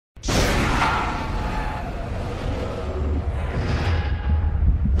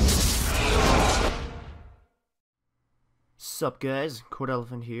What's up guys,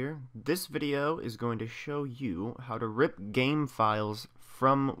 Cordelephant here. This video is going to show you how to rip game files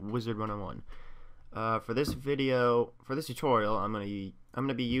from Wizard101. For this tutorial, I'm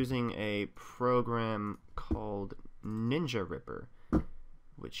gonna be using a program called Ninja Ripper,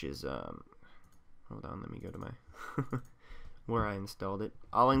 which is hold on, let me go to my where I installed it.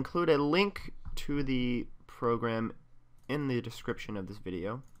 I'll include a link to the program in the description of this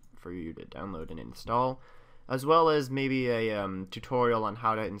video for you to download and install, as well as maybe a tutorial on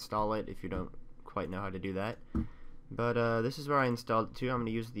how to install it if you don't quite know how to do that. But this is where I installed it to. I'm going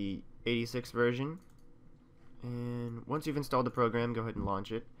to use the 86 version, and once you've installed the program, go ahead and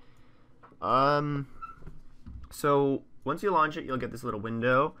launch it. So once you launch it, you'll get this little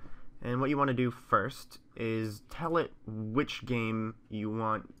window, and what you want to do first is tell it which game you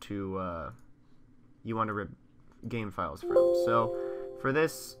want to rip game files from. So for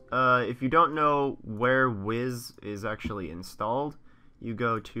this, if you don't know where Wiz is actually installed, you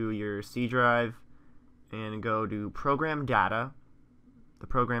go to your C drive and go to Program Data, the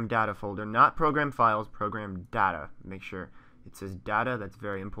Program Data folder, not Program Files, Program Data. Make sure it says Data, that's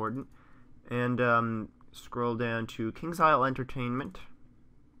very important. And scroll down to Kingsisle Entertainment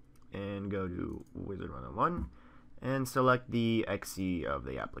and go to Wizard101 and select the .exe of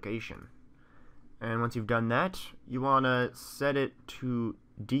the application. And once you've done that, you want to set it to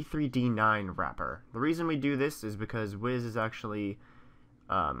D3D9 wrapper. The reason we do this is because Wiz is actually,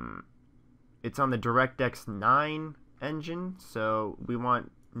 it's on the DirectX 9 engine, so we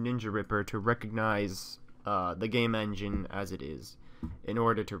want Ninja Ripper to recognize the game engine as it is in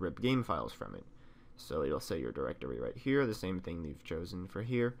order to rip game files from it. So it'll say your directory right here, the same thing you've chosen for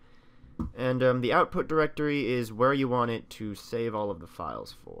here. And the output directory is where you want it to save all of the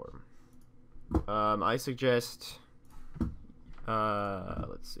files for. I suggest,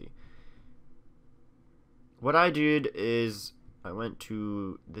 let's see. What I did is I went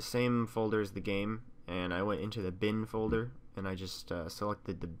to the same folder as the game, and I went into the bin folder, and I just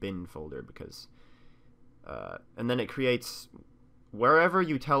selected the bin folder because, and then it creates, wherever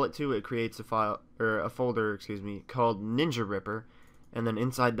you tell it to, it creates a file, or a folder, excuse me, called Ninja Ripper, and then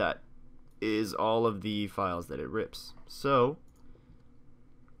inside that is all of the files that it rips. So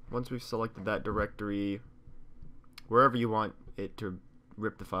once we've selected that directory, wherever you want it to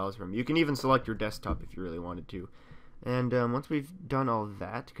rip the files from, you can even select your desktop if you really wanted to. And once we've done all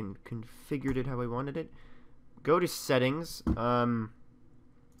that, configured it how we wanted it, go to Settings. On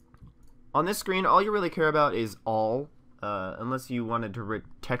this screen, all you really care about is all. Unless you wanted to rip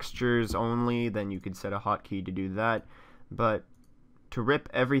textures only, then you could set a hotkey to do that. But to rip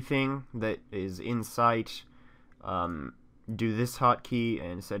everything that is in sight, do this hotkey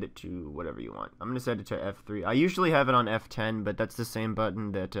and set it to whatever you want. I'm going to set it to F3. I usually have it on F10, but that's the same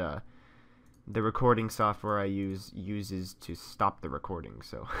button that the recording software I use uses to stop the recording,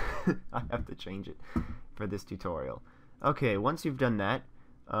 so I have to change it for this tutorial. Okay, once you've done that,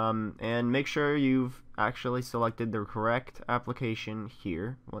 and make sure you've actually selected the correct application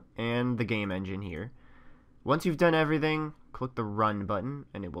here and the game engine here. Once you've done everything, click the Run button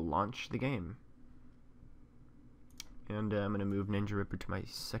and it will launch the game. And I'm going to move Ninja Ripper to my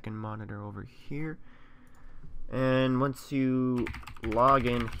second monitor over here. And once you log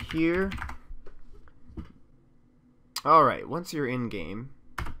in here, alright, once you're in game,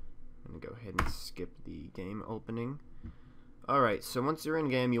 I'm going to go ahead and skip the game opening. Alright, so once you're in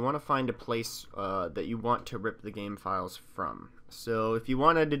game, you want to find a place that you want to rip the game files from. So if you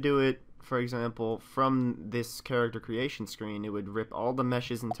wanted to do it, for example, from this character creation screen, it would rip all the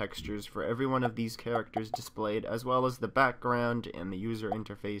meshes and textures for every one of these characters displayed, as well as the background and the user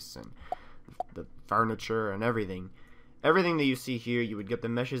interface and the furniture and everything. Everything that you see here, you would get the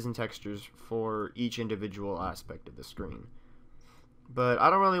meshes and textures for each individual aspect of the screen. But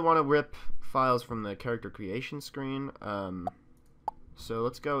I don't really want to rip files from the character creation screen, so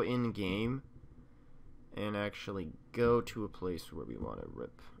let's go in game and actually go to a place where we want to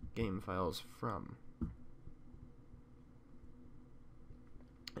rip game files from.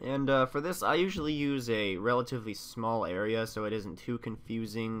 And for this, I usually use a relatively small area so it isn't too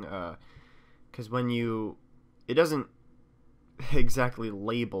confusing, because it doesn't exactly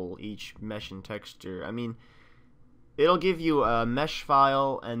label each mesh and texture. I mean, it'll give you a mesh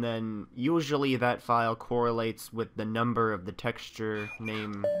file, and then usually that file correlates with the number of the texture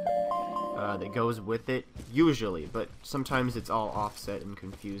name that goes with it, usually, but sometimes it's all offset and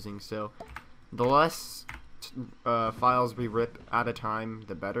confusing, so the less files we rip at a time,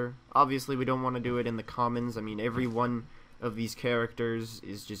 the better. Obviously, we don't want to do it in the commons. I mean, every one of these characters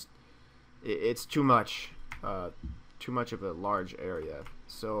is just, it's too much of a large area.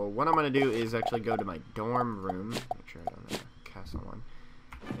 So what I'm going to do is actually go to my dorm room. Make sure I don't have castle one.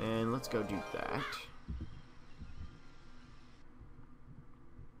 And let's go do that.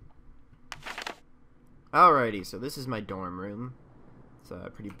 Alrighty, so this is my dorm room. It's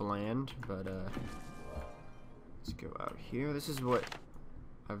pretty bland, but let's go out here. This is what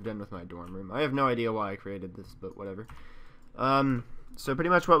I've done with my dorm room. I have no idea why I created this, but whatever. So pretty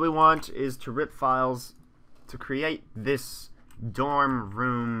much what we want is to rip files to create this dorm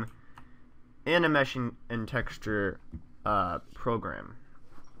room animation and texture program.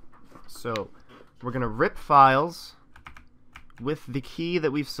 So we're gonna rip files with the key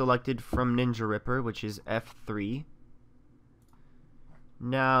that we've selected from Ninja Ripper, which is F3.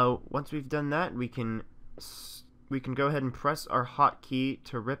 Now, once we've done that, we can go ahead and press our hotkey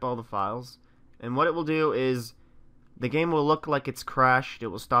to rip all the files. And what it will do is the game will look like it's crashed. It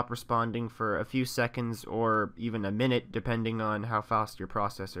will stop responding for a few seconds or even a minute, depending on how fast your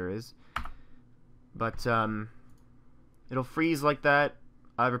processor is. But it'll freeze like that.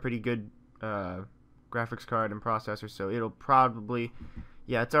 I have a pretty good graphics card and processor, so it'll probably,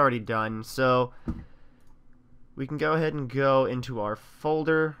 yeah, it's already done. So we can go ahead and go into our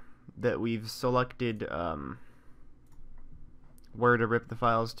folder that we've selected where to rip the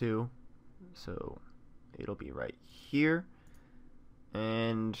files to. So it'll be right here,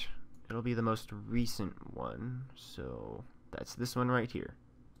 and it'll be the most recent one, so that's this one right here.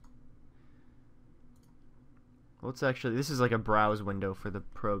 Let's actually, this is like a browse window for the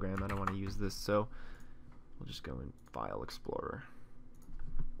program. I don't want to use this, so we'll just go in File Explorer.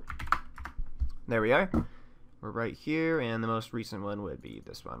 There we are. We're right here, and the most recent one would be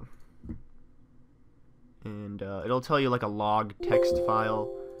this one. And it'll tell you like a log text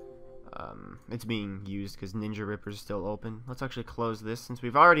file. It's being used because Ninja Ripper is still open. Let's actually close this. Since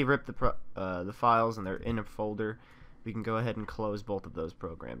we've already ripped the files and they're in a folder, we can go ahead and close both of those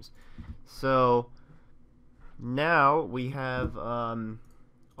programs. So now we have a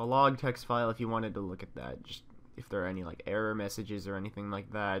log text file if you wanted to look at that, just if there are any like error messages or anything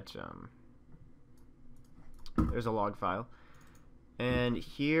like that. There's a log file, and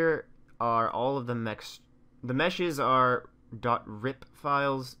here are all of the meshes are .rip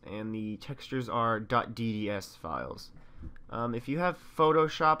files, and the textures are .dds files. If you have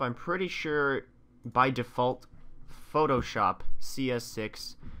Photoshop, I'm pretty sure by default Photoshop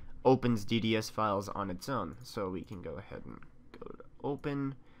CS6 opens DDS files on its own. So we can go ahead and go to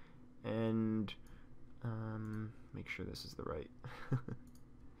open and make sure this is the right.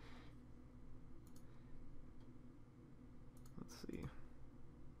 Let's see.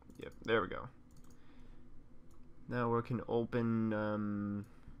 Yep, there we go. Now we can open,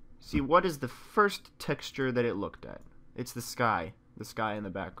 see what is the first texture that it looked at. It's the sky in the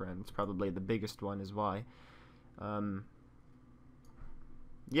background. It's probably the biggest one is why.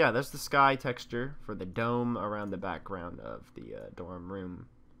 Yeah, that's the sky texture for the dome around the background of the dorm room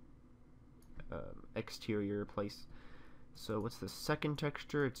exterior place. So what's the second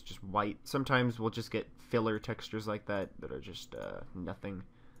texture? It's just white. Sometimes we'll just get filler textures like that are just nothing.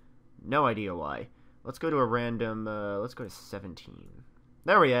 No idea why. Let's go to a random, let's go to 17.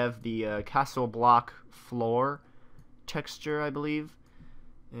 There we have the castle block floor texture, I believe.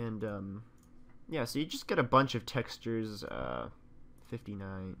 And, yeah, so you just get a bunch of textures,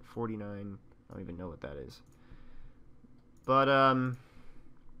 59, 49, I don't even know what that is. But,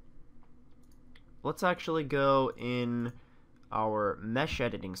 let's actually go in our mesh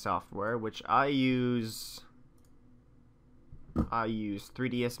editing software, which I use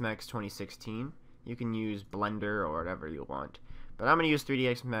 3ds Max 2016. You can use Blender or whatever you want. But I'm going to use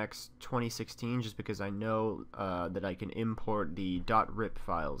 3ds Max 2016 just because I know that I can import the .rip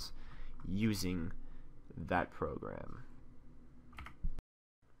files using that program.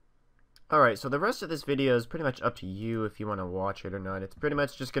 Alright, so the rest of this video is pretty much up to you if you want to watch it or not. It's pretty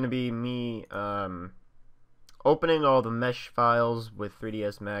much just going to be me opening all the mesh files with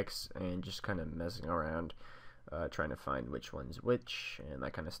 3ds Max and just kind of messing around, trying to find which one's which and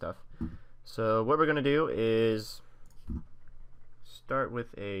that kind of stuff. So what we're going to do is start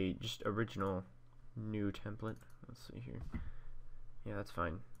with a just original new template. Let's see here. Yeah, that's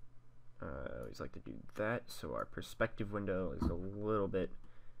fine. I always like to do that so our perspective window is a little bit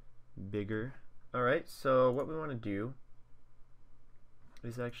bigger. Alright, so what we want to do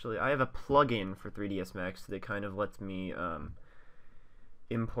is actually, I have a plugin for 3ds Max that kind of lets me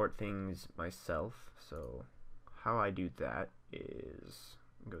import things myself. So how I do that is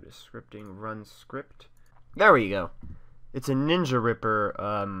go to scripting, run script. There we go. It's a Ninja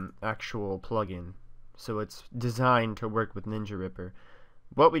Ripper actual plugin, so it's designed to work with Ninja Ripper.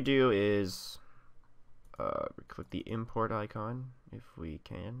 What we do is we click the import icon if we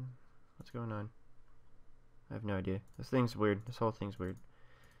can. What's going on? I have no idea. This thing's weird. This whole thing's weird.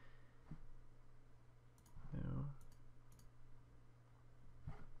 No.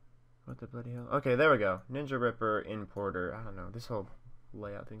 What the bloody hell? Okay, there we go. Ninja Ripper importer. I don't know. This whole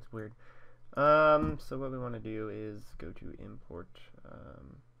layout thing's weird. So what we want to do is go to import.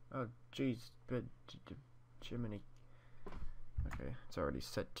 Oh, jeez. Jiminy. Okay, it's already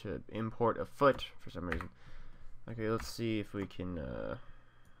set to import a foot for some reason. Okay, let's see if we can,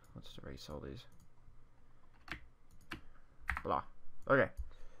 let's erase all these. Blah. Okay.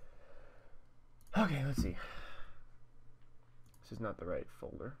 Okay, let's see. This is not the right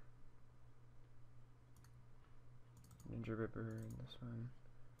folder. Ninja Ripper and this one.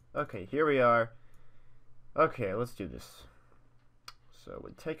 Okay, here we are. Okay, let's do this. So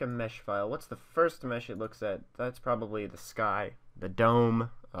we take a mesh file. What's the first mesh it looks at? That's probably the sky, the dome,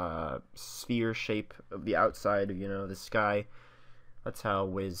 sphere shape of the outside, you know, the sky. That's how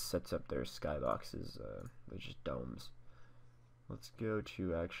Wiz sets up their skyboxes. They're just domes. Let's go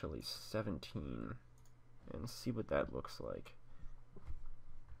to actually 17 and see what that looks like.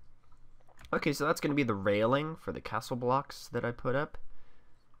 Okay, so that's going to be the railing for the castle blocks that I put up.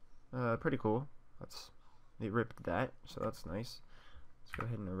 Pretty cool. They ripped that, so that's nice. Let's go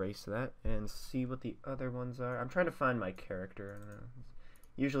ahead and erase that and see what the other ones are. I'm trying to find my character. I don't know.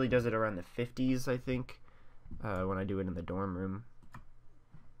 Usually does it around the 50s, I think, when I do it in the dorm room.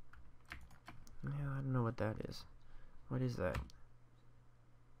 Yeah, I don't know what that is. What is that?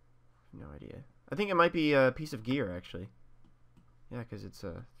 No idea. I think it might be a piece of gear, actually. Yeah, because it's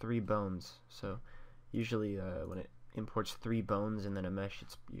 3 bones. So usually when it imports 3 bones and then a mesh,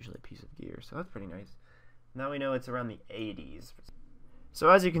 it's usually a piece of gear. So that's pretty nice. Now we know it's around the 80s. So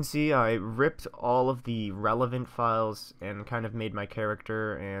as you can see, I ripped all of the relevant files and kind of made my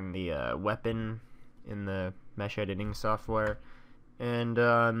character and the weapon in the mesh editing software. And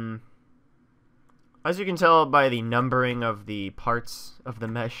as you can tell by the numbering of the parts of the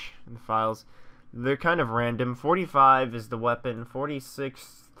mesh and the files, they're kind of random. 45 is the weapon,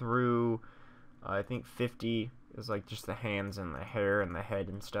 46 through I think 50 is like just the hands and the hair and the head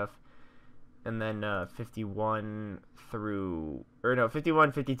and stuff. And then 51 through, or no,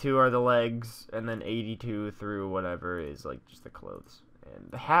 51, 52 are the legs, and then 82 through whatever is like just the clothes.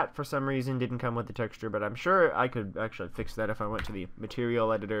 And the hat for some reason didn't come with the texture, but I'm sure I could actually fix that if I went to the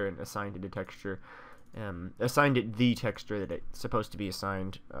material editor and assigned it a texture. Assigned it the texture that it's supposed to be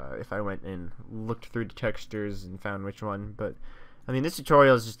assigned, if I went and looked through the textures and found which one. But I mean, this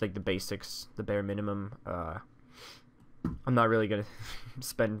tutorial is just like the basics, the bare minimum. I'm not really gonna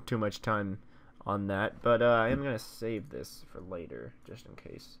spend too much time on that, but I am gonna save this for later, just in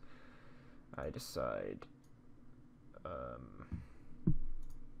case I decide.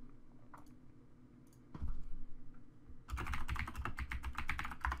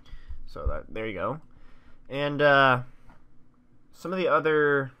 So there you go. And some of the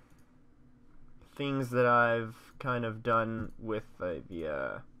other things that I've kind of done with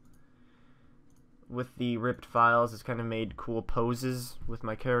the ripped files is kind of made cool poses with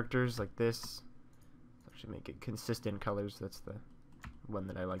my characters like this. Actually make it consistent colors. That's the one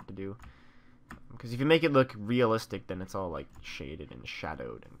that I like to do. Because if you make it look realistic, then it's all like shaded and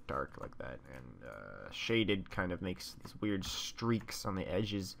shadowed and dark like that. And shaded kind of makes these weird streaks on the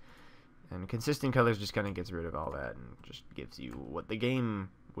edges. And consistent colors just kind of gets rid of all that and just gives you what the game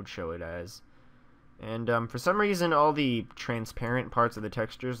would show it as. And for some reason, all the transparent parts of the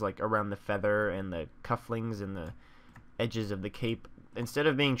textures, like around the feather and the cufflinks and the edges of the cape, instead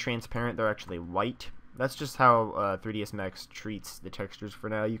of being transparent, they're actually white. That's just how 3ds Max treats the textures for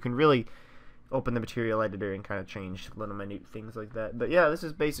now. You can really open the material editor and kind of change little minute things like that. But yeah, this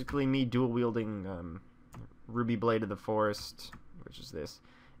is basically me dual-wielding Ruby Blade of the Forest, which is this,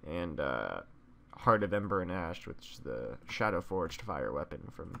 and Heart of Ember and Ash, which is the Shadow Forged fire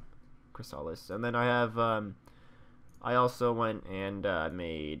weapon from Chrysalis. And then I have I also went and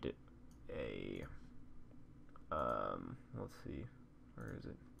made a let's see, where is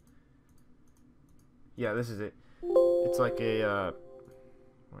it? Yeah, this is it. It's like a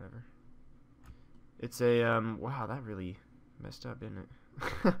whatever. It's a wow, that really messed up, didn't it?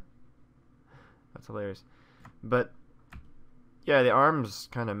 That's hilarious. But yeah, the arms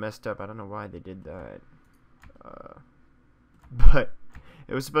kind of messed up. I don't know why they did that. But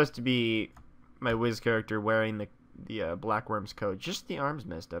it was supposed to be my Wiz character wearing the Black Worm's coat. Just the arms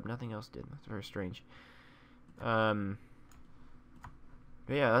messed up. Nothing else did. That's very strange. But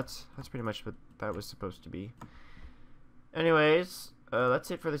yeah, that's pretty much what that was supposed to be. Anyways,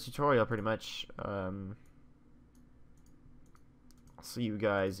 that's it for the tutorial, pretty much. I'll see you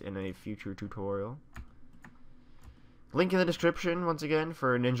guys in a future tutorial. Link in the description, once again,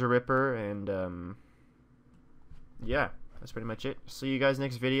 for Ninja Ripper and yeah, that's pretty much it. See you guys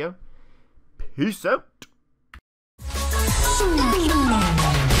next video. Peace out.